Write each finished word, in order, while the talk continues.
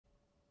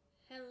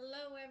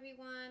Hello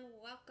everyone,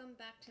 welcome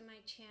back to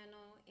my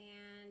channel,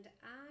 and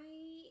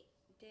I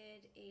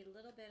did a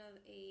little bit of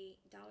a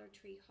Dollar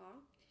Tree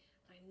haul.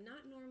 I'm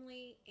not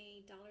normally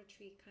a Dollar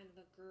Tree kind of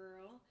a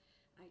girl.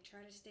 I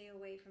try to stay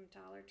away from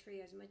Dollar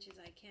Tree as much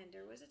as I can.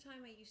 There was a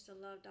time I used to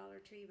love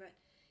Dollar Tree, but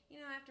you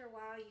know, after a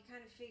while you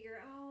kind of figure,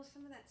 oh,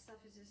 some of that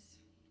stuff is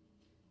just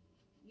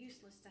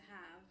useless to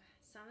have.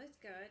 Some is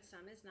good,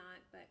 some is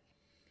not, but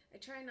I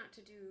try not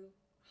to do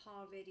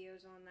haul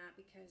videos on that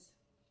because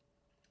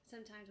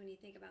sometimes when you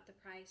think about the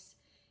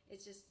price, it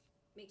just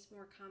makes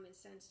more common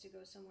sense to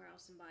go somewhere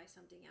else and buy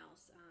something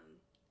else.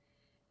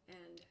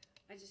 And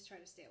I just try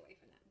to stay away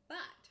from that.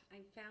 But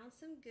I found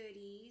some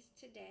goodies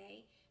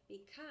today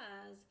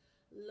because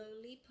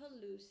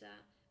Lollapalooza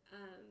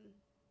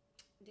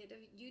did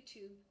a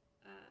YouTube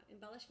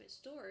embellishment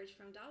storage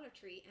from Dollar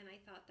Tree, and I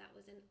thought that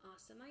was an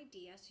awesome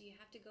idea. So you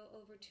have to go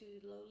over to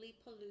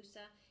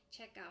Lollapalooza,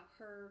 check out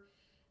her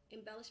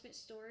embellishment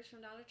storage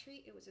from Dollar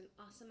Tree. It was an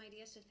awesome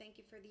idea, so thank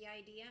you for the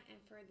idea and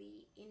for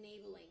the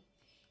enabling.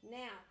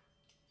 Now,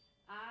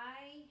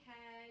 I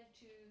had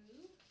to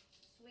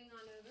swing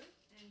on over,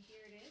 and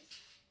here it is.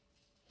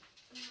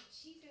 Now,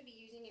 she's going to be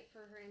using it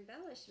for her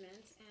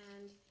embellishments,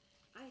 and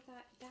I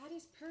thought that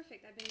is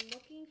perfect. I've been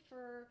looking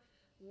for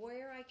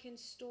where I can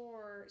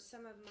store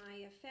some of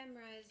my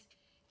ephemeras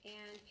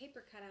and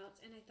paper cutouts,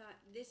 and I thought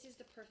this is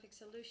the perfect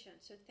solution.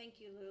 So thank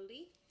you,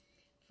 Lily,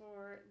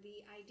 for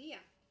the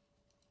idea.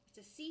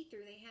 It's a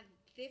see-through. They have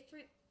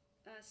different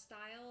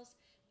styles.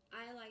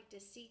 I like the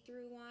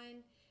see-through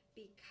one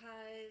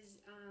because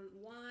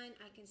one,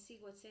 I can see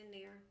what's in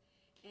there,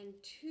 and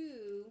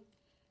two,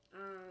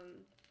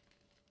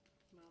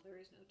 well, there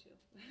is no two.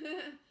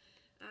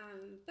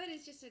 But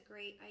it's just a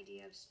great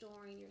idea of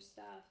storing your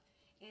stuff,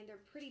 and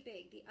they're pretty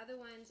big. The other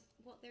ones,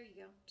 well, there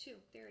you go, two,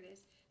 there it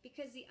is.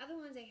 Because the other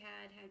ones they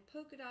had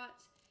polka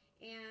dots,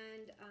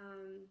 and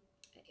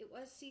it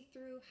was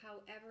see-through.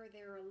 However,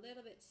 they're a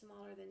little bit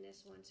smaller than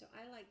this one, so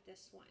I like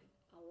this one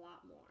a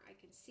lot more. I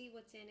can see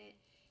what's in it,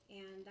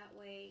 and that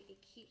way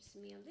it keeps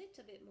me a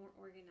little bit more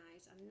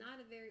organized. I'm not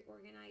a very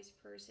organized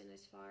person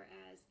as far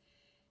as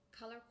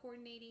color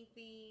coordinating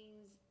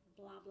things,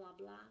 blah, blah,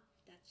 blah.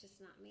 That's just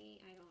not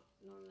me. I don't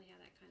normally have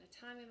that kind of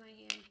time in my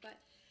hands,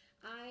 but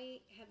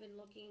I have been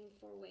looking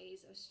for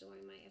ways of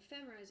storing my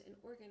ephemeras and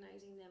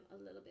organizing them a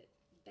little bit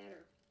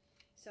better.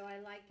 So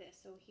I like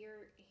this. So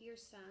here's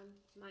some.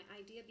 My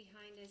idea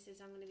behind this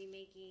is I'm going to be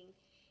making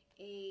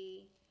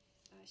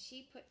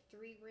she put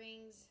 3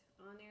 rings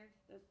on there,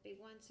 the big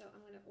one. So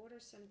I'm going to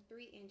order some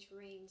 3-inch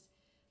rings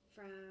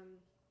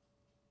from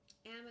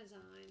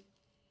Amazon,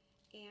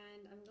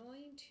 and I'm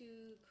going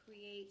to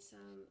create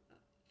some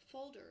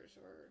folders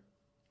or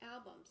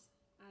albums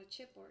out of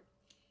chipboard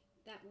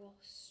that will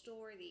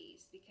store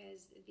these,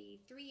 because the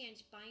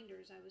 3-inch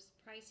binders, I was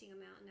pricing them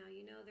out. Now,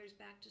 you know, there's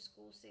back to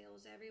school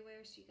sales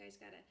everywhere, so you guys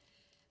got to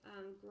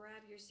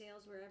grab your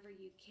sales wherever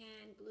you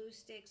can. Glue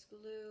sticks,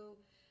 glue,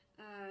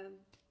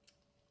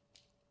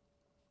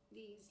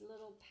 these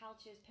little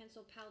pouches,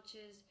 pencil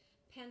pouches,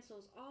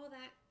 pencils, all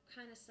that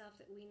kind of stuff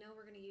that we know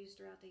we're going to use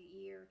throughout the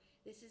year.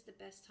 This is the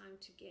best time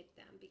to get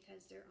them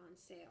because they're on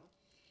sale.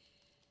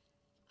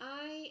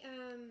 I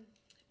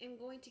am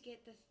going to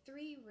get the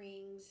 3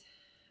 rings,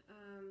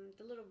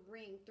 the little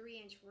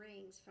 3-inch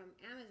rings from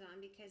Amazon,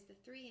 because the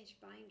 3-inch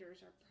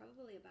binders are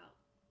probably about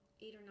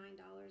 $8 or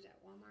 $9 at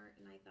Walmart,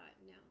 and I thought,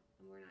 no,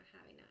 we're not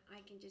having that.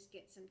 I can just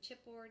get some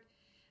chipboard,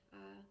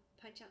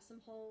 punch out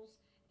some holes,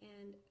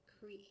 and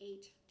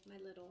create my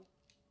little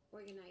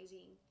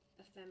organizing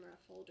ephemera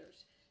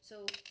folders.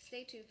 So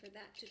stay tuned for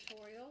that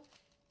tutorial.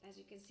 As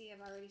you can see,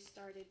 I've already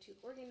started to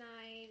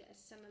organize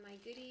some of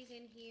my goodies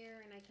in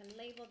here, and I can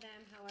label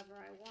them however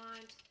I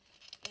want.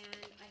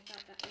 And I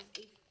thought that was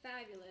a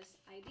fabulous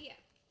idea.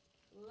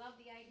 Love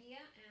the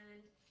idea,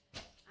 and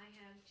I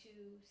have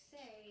to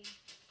say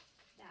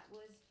that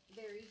was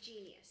very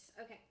genius.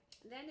 Okay,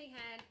 then they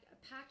had a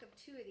pack of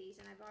 2 of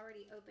these, and I've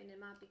already opened them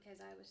up because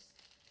I was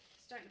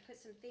starting to put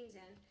some things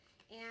in.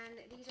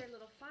 And these are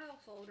little file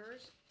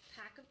folders,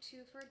 pack of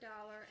 2 for $1,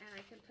 and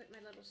I can put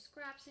my little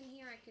scraps in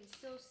here. I can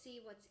still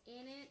see what's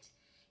in it,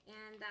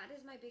 and that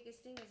is my biggest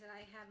thing, is that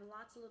I have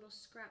lots of little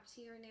scraps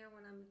here and there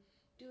when I'm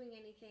doing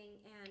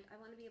anything, and I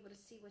want to be able to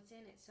see what's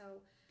in it.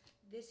 So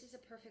this is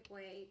a perfect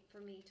way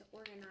for me to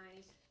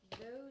organize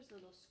those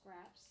little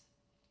scraps.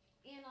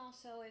 And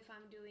also, if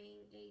I'm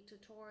doing a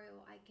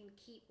tutorial, I can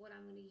keep what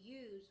I'm going to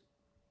use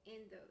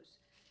in those.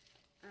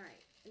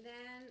 Alright, and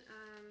then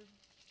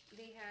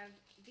they have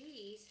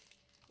these,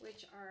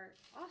 which are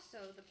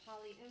also the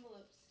poly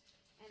envelopes,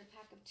 and a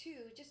pack of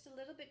 2, just a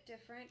little bit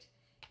different.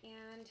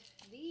 And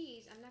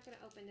these, I'm not going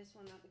to open this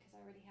one up because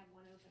I already have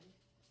one open.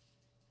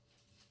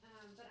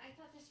 But I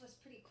thought this was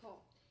pretty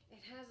cool.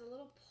 It has a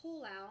little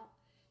pull out,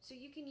 so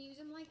you can use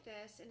them like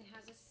this, and it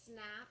has a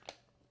snap,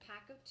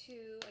 pack of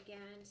 2,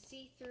 again,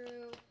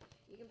 see-through.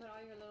 You can put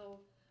all your little,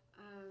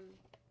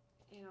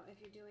 you know, if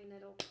you're doing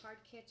little card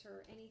kits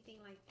or anything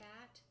like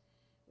that,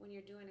 when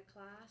you're doing a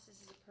class, this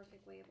is a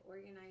perfect way of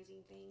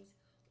organizing things.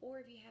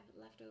 Or if you have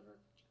leftover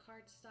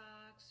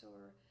cardstocks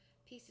or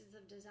pieces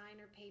of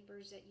designer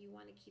papers that you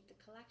want to keep the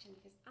collection,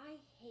 because I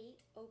hate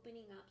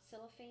opening up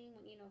cellophane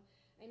when,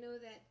 I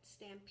know that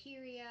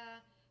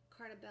Stamperia,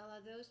 Cartabella,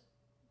 those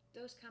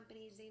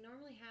companies, they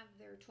normally have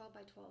their 12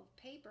 by 12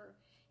 paper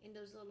in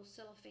those little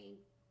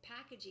cellophane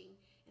packaging,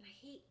 and I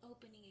hate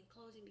opening and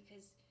closing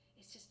because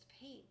it's just a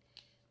pain.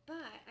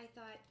 But I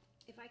thought,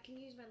 if I can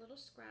use my little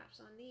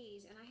scraps on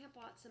these, and I have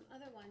bought some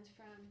other ones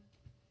from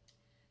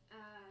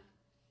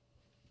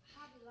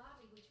Hobby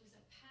Lobby, which was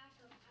a pack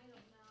of, I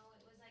don't know,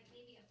 it was like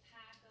maybe a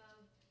pack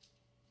of,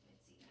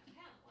 let's see, I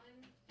count,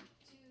 1,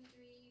 2,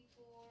 3,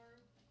 4,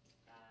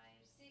 5,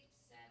 6,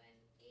 7,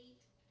 8,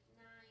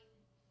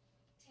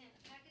 9, 10,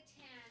 a pack of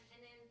 10,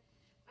 and then,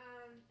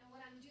 and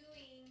what I'm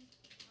doing,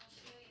 I'll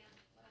show you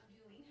what I'm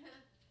doing.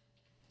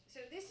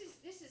 So this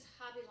is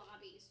Hobby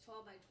Lobby's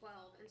 12 by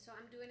 12, and so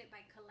I'm doing it by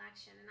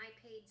collection, and I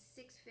paid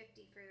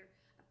 $6.50 for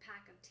a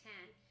pack of 10.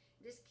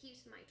 This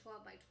keeps my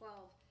 12 by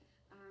 12,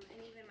 and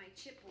even my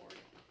chipboard,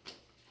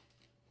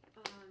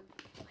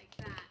 like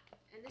that.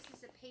 And this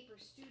is a Paper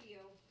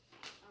Studio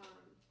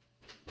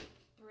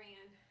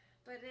brand.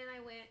 But then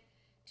I went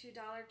to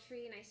Dollar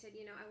Tree and I said,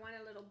 I want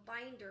a little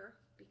binder,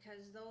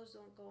 because those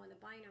don't go in the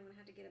binder. I'm gonna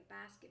have to get a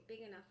basket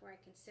big enough where I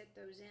can sit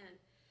those in.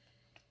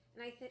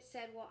 And I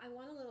said, well, I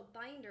want a little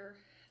binder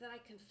that I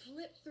can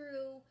flip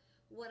through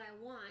what I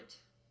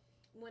want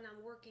when I'm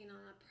working on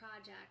a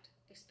project,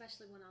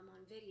 especially when I'm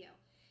on video.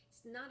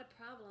 It's not a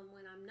problem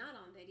when I'm not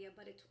on video,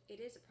 but it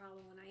is a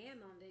problem when I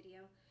am on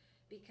video,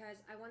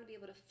 because I want to be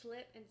able to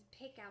flip and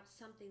pick out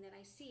something that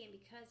I see, and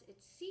because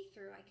it's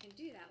see-through, I can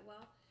do that.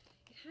 Well,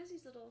 it has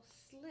these little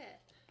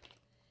slits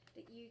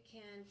that you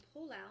can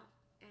pull out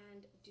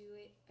and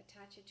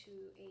attach it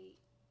to a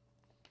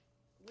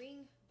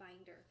ring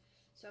binder.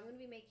 So I'm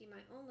going to be making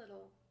my own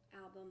little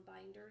album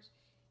binders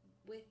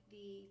with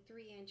the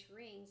 3-inch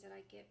rings that I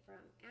get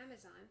from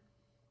Amazon.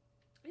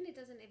 And it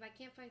doesn't, if I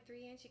can't find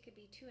 3-inch, it could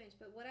be 2-inch,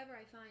 but whatever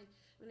I find,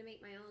 I'm going to make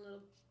my own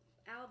little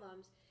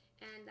albums,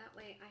 and that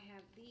way I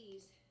have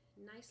these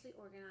nicely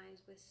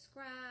organized with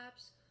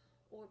scraps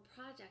or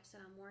projects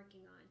that I'm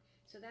working on.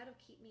 So that'll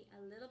keep me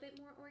a little bit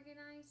more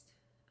organized,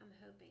 I'm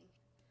hoping.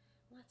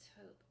 Let's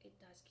hope it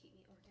does keep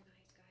me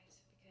organized,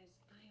 guys, because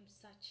I am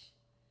such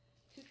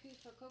cuckoo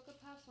for Cocoa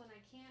Puffs when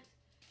I can't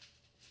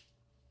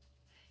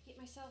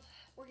get myself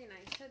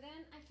organized. So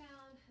then I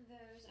found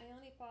those. I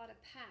only bought a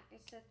pack.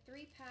 It's a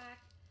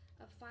 3-pack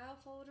of file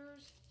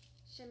folders,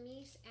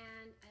 chemise,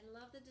 and I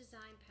love the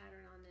design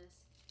pattern on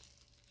this.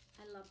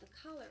 I love the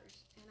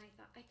colors, and I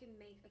thought I could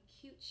make a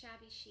cute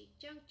Shabby Chic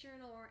junk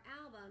journal or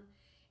album,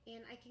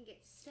 and I can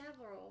get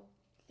several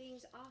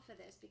things off of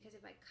this, because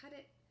if I cut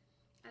it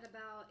at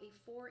about a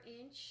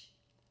 4-inch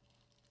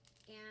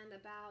and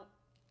about,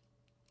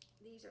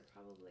 these are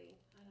probably,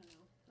 I don't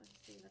know, let's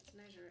see, let's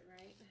measure it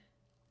right.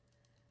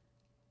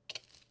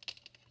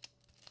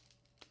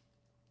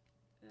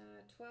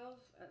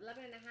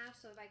 11 and a half,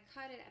 so if I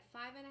cut it at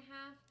 5 and a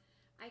half,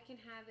 I can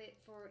have it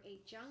for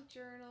a junk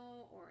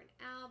journal or an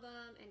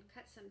album, and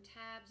cut some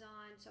tabs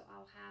on, so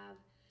I'll have,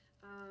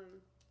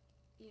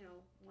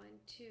 1,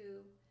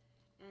 2,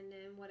 and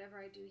then whatever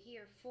I do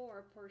here,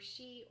 4 per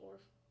sheet, or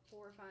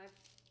 4 or 5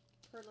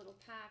 per little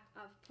pack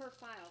of, per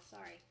file,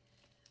 sorry.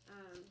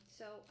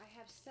 So I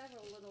have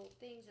several little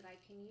things that I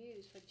can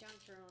use for junk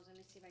journals. Let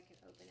me see if I can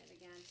open it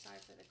again. Sorry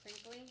for the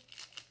crinkling.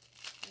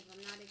 If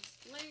I'm not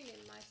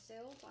explaining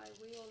myself, I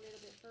will a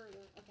little bit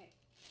further. Okay,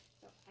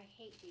 so I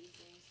hate these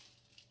things.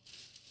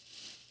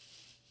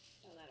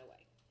 Throw that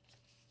away.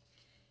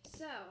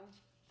 So,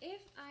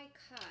 if I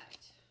cut,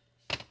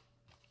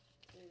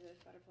 there's those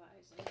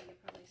butterflies. I know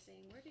you're probably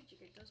saying, where did you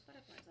get those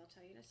butterflies? I'll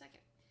tell you in a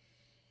second.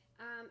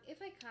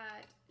 If I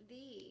cut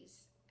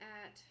these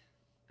at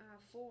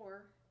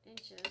 4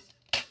 inches,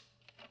 if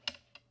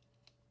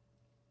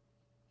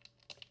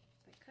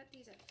I cut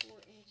these at 4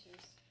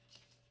 inches,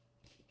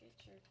 get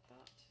your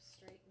thought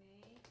straight,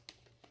 May.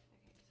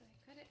 Okay, so I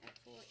cut it at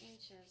 4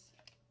 inches,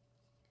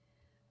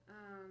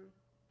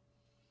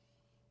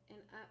 and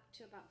up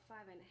to about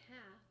 5 and a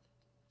half.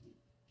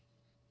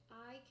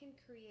 I can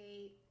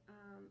create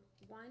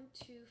 1,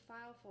 2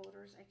 file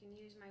folders. I can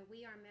use my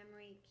We Are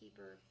Memory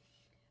Keeper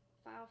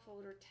file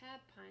folder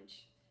tab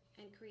punch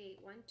and create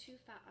 1, 2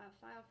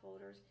 file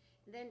folders.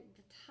 Then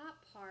the top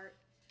part,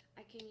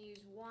 I can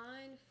use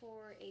 1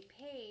 for a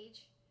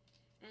page,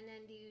 and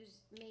then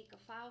make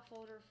a file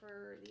folder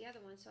for the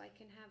other one, so I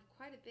can have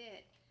quite a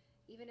bit.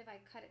 Even if I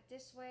cut it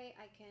this way,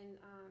 I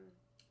can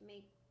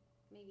make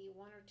maybe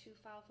 1 or 2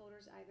 file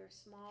folders, either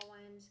small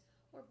ones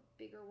or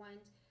bigger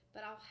ones.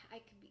 But I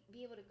could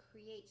be able to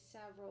create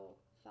several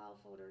file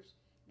folders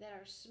that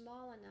are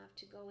small enough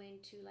to go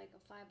into like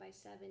a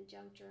 5x7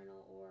 junk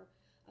journal or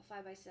a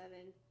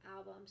 5x7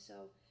 album.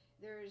 So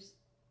there's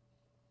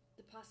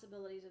the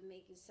possibilities of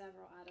making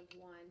several out of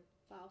 1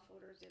 file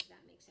folders, if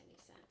that makes any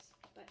sense.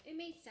 But it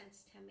made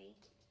sense to me,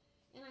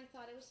 and I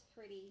thought it was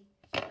pretty,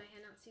 and I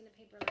had not seen a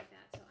paper like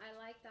that. So I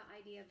like the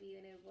idea of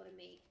being able to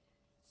make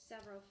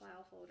several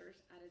file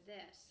folders out of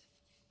this,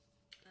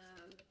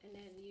 and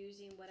then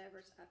using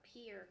whatever's up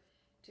here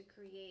to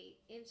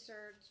create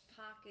inserts,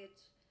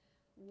 pockets,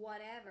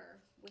 whatever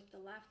with the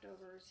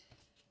leftovers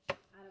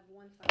out of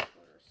 1/5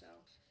 quart. So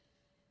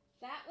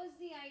that was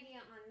the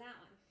idea on that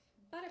one.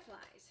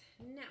 Butterflies.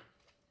 Now,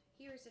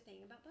 here's the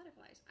thing about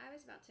butterflies. I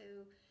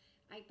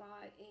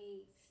bought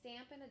a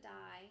stamp and a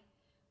die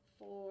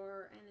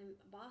for an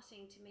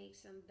embossing to make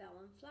some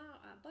vellum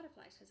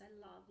butterflies, because I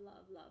love,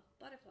 love, love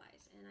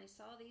butterflies. And I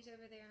saw these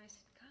over there and I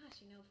said,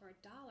 gosh, for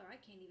 $1, I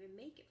can't even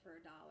make it for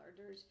 $1.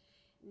 There's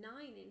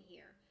 9 in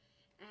here.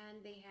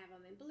 And they have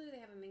them in blue, they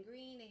have them in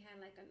green, they had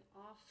like an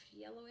off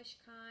yellowish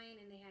kind,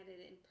 and they had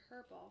it in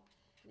purple.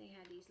 And they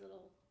had these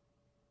little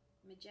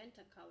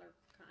magenta color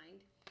kind.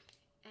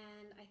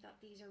 And I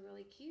thought these are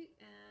really cute,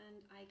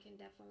 and I can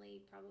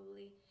definitely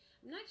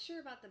I'm not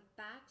sure about the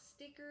back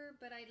sticker,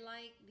 but I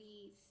like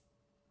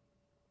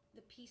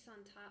the piece on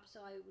top,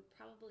 so I would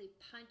probably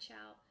punch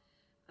out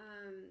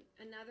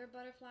another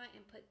butterfly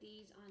and put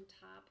these on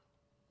top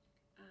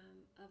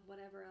of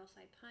whatever else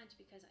I punch,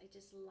 because I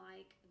just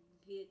like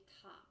the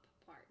top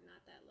part,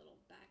 not that little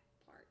back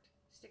part,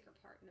 sticker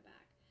part in the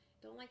back.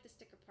 Don't like the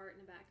sticker part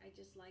in the back, I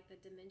just like the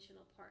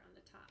dimensional part on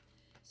the top.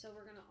 So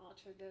we're going to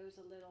alter those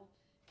a little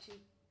to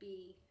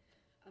be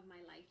of my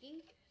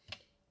liking.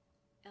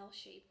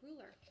 L-shaped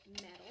ruler,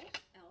 metal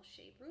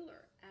L-shaped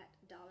ruler at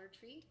Dollar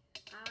Tree.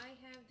 I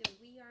have the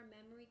We Are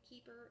Memory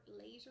Keeper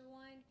laser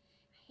one.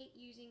 I hate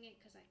using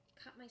it because I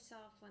cut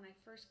myself when I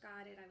first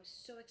got it. I was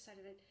so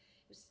excited.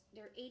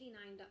 They're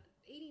 $89,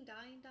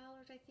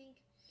 I think.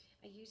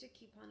 I use a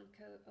coupon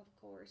code, of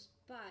course,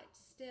 but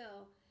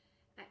still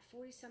at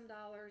 $40-some,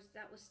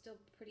 that was still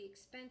pretty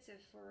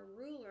expensive for a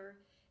ruler.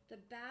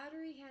 The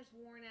battery has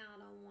worn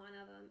out on one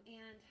of them,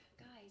 and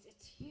guys,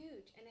 it's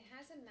huge, and it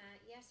has a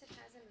mat. Yes, it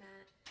has a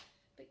mat,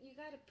 but you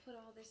got to put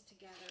all this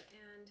together,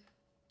 and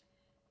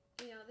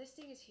this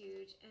thing is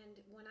huge. And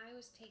when I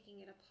was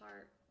taking it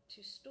apart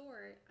to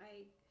store it,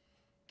 I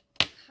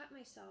cut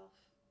myself,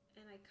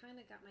 and I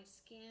kind of got my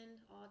skin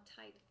all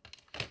tight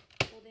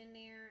pulled in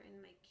there,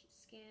 and my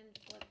skin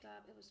flipped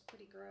up. It was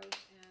pretty gross,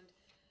 and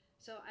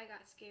so I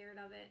got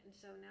scared of it, and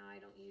so now I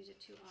don't use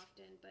it too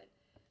often. But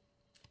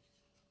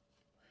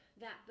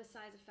that,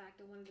 besides the fact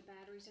that one of the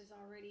batteries has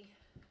already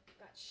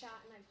got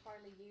shot, and I've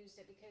hardly used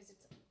it because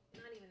it's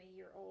not even a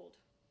year old,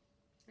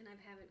 and I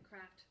haven't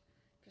cracked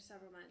for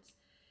several months.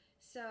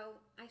 So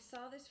I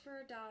saw this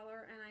for $1,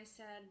 and I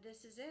said,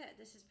 this is it.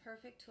 This is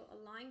perfect to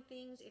align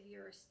things. If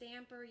you're a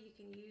stamper, you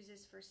can use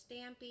this for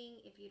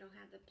stamping. If you don't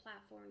have the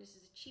platform, this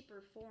is a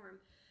cheaper form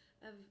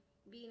of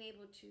being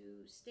able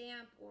to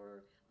stamp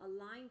or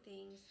align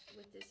things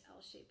with this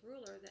L-shaped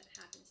ruler that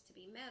happens to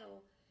be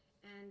metal,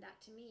 and that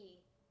to me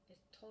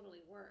is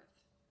totally worth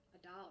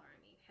 $1. I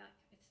mean, heck,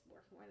 it's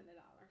worth more than $1.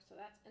 So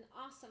that's an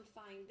awesome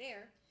find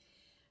there.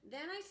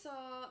 Then I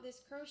saw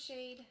this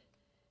crocheted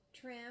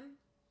trim,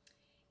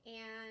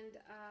 and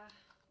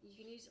you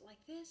can use it like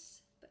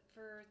this, but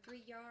for 3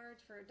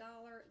 yards for $1,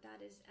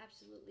 that is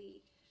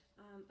absolutely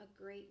a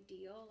great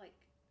deal. Like,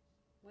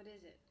 what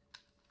is it?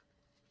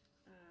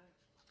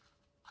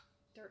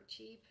 Dirt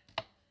cheap.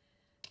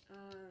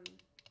 And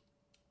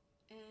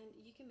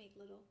you can make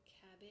little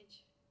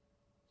cabbage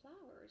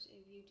flowers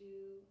if you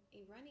do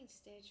a running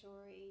stitch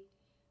or a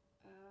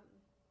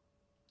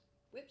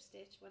whip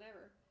stitch,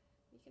 whatever.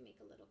 You can make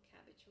a little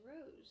cabbage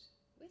rose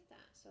with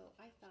that. So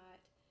I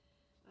thought,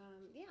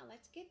 yeah,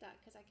 let's get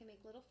that, because I can make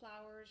little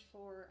flowers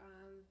for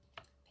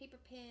paper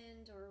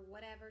pins or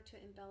whatever to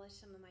embellish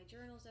some of my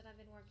journals that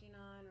I've been working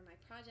on, or my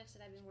projects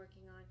that I've been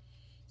working on.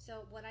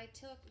 So what I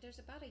took,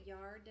 there's about a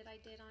yard that I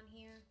did on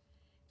here,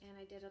 and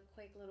I did a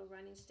quick little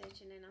running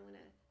stitch, and then I'm going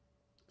to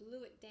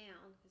glue it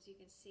down, as you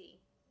can see.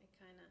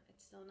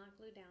 It's still not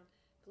glued down.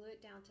 Glue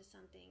it down to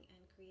something and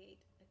create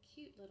a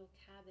cute little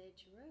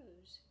cabbage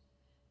rose.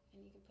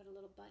 And you can put a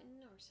little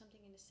button or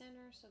something in the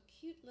center. So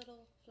cute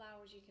little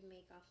flowers you can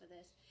make off of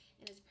this.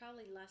 And it's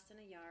probably less than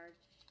a yard.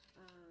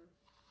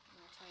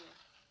 I'll tell you.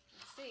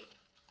 Let's see.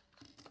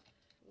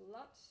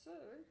 Let's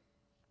see.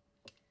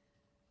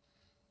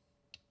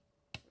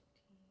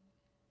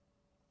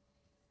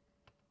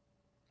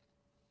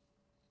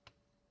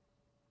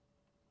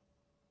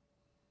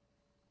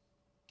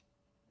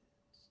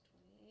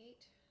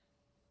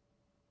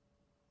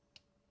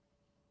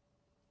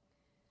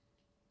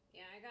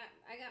 Yeah,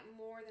 I got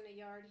more than a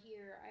yard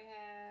here. I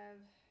have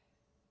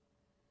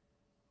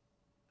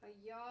a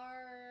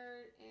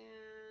yard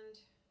and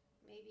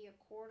maybe a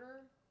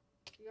quarter,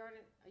 a yard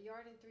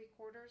and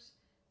 3/4.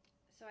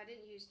 So I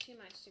didn't use too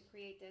much to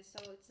create this,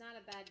 so it's not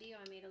a bad deal.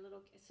 I made a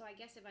little, so I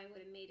guess if I would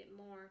have made it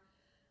more,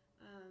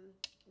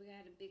 we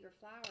had a bigger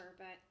flower,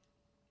 but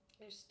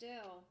there's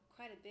still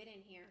quite a bit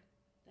in here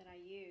that I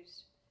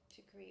used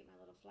to create my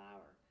little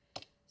flower.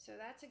 So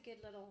that's a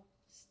good little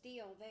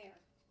steal there.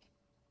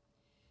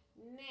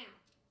 Now,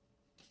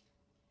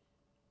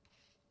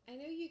 I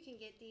know you can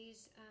get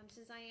these,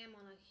 since I am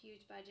on a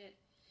huge budget.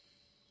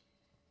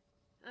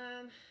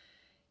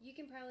 You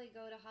can probably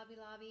go to Hobby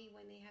Lobby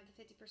when they have the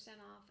 50%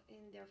 off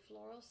in their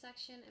floral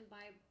section and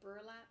buy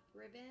burlap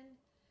ribbon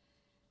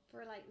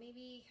for like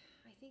maybe,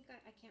 I think,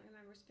 I can't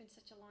remember. It's been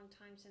such a long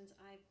time since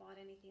I've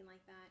bought anything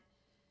like that.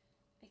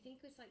 I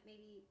think it was like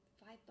maybe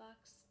 $5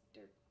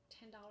 or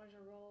 $10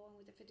 a roll, and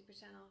with the 50%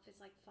 off,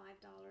 it's like $5.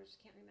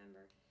 Can't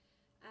remember.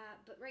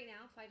 But right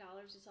now,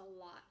 $5 is a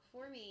lot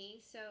for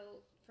me.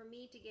 So for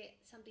me to get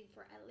something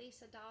for at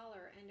least $1,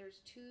 and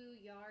there's 2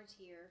 yards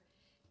here,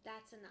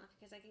 that's enough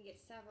because I can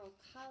get several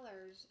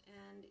colors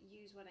and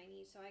use what I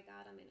need. So I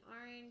got them in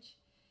orange,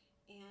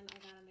 and I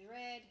got them in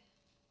red,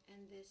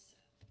 and this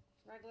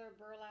regular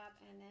burlap,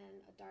 and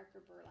then a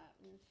darker burlap.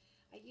 And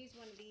I used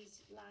one of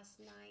these last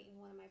night in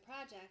one of my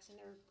projects,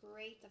 and they're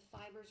great. The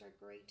fibers are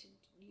great to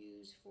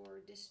use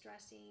for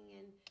distressing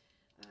and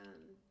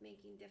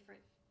making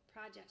different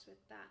projects with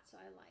that. So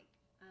I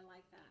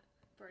like that.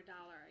 For $1,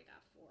 I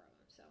got 4 of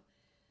them. So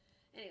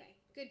anyway,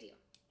 good deal.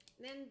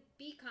 Then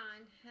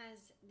Beacon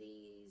has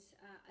these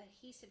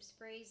adhesive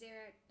sprays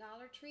there at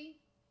Dollar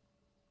Tree.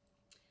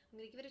 I'm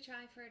going to give it a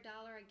try for $1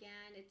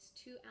 again. It's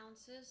 2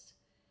 ounces.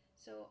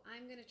 So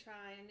I'm going to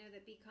try. I know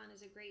that Beacon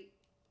is a great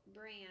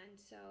brand,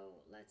 so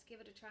let's give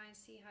it a try and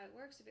see how it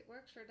works. If it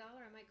works for $1,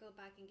 I might go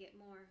back and get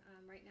more.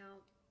 Right now,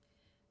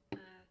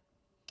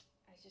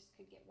 I just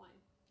could get 1.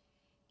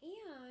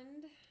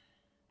 And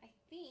I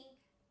think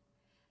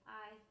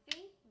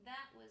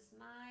that was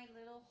my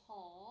little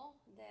haul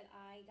that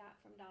I got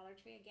from Dollar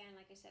Tree. Again,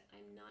 like I said,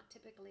 I'm not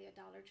typically a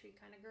Dollar Tree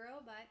kind of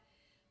girl, but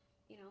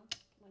you know,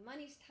 when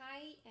money's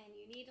tight and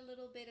you need a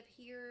little bit of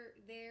here,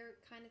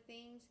 there kind of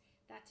things,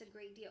 that's a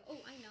great deal. Oh,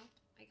 I know.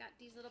 I got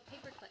these little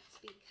paper clips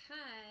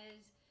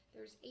because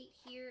there's 8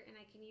 here, and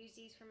I can use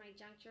these for my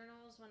junk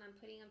journals when I'm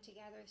putting them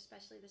together,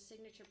 especially the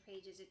signature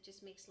pages. It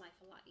just makes life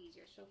a lot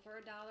easier. So for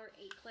 $1, 8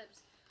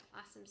 clips,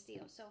 awesome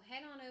steal. So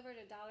head on over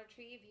to Dollar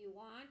Tree if you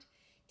want.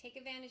 Take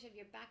advantage of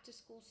your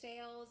back-to-school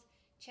sales.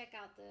 Check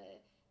out the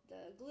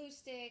glue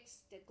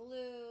sticks, the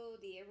glue,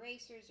 the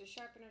erasers, the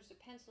sharpeners, the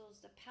pencils,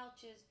 the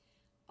pouches,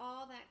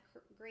 all that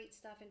great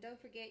stuff. And don't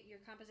forget your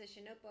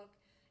composition notebook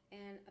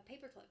and a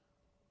paper clip.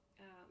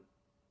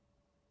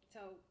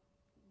 So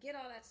get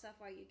all that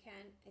stuff while you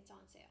can. It's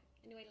on sale.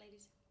 Anyway,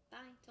 ladies,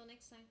 bye. Till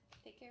next time.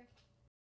 Take care.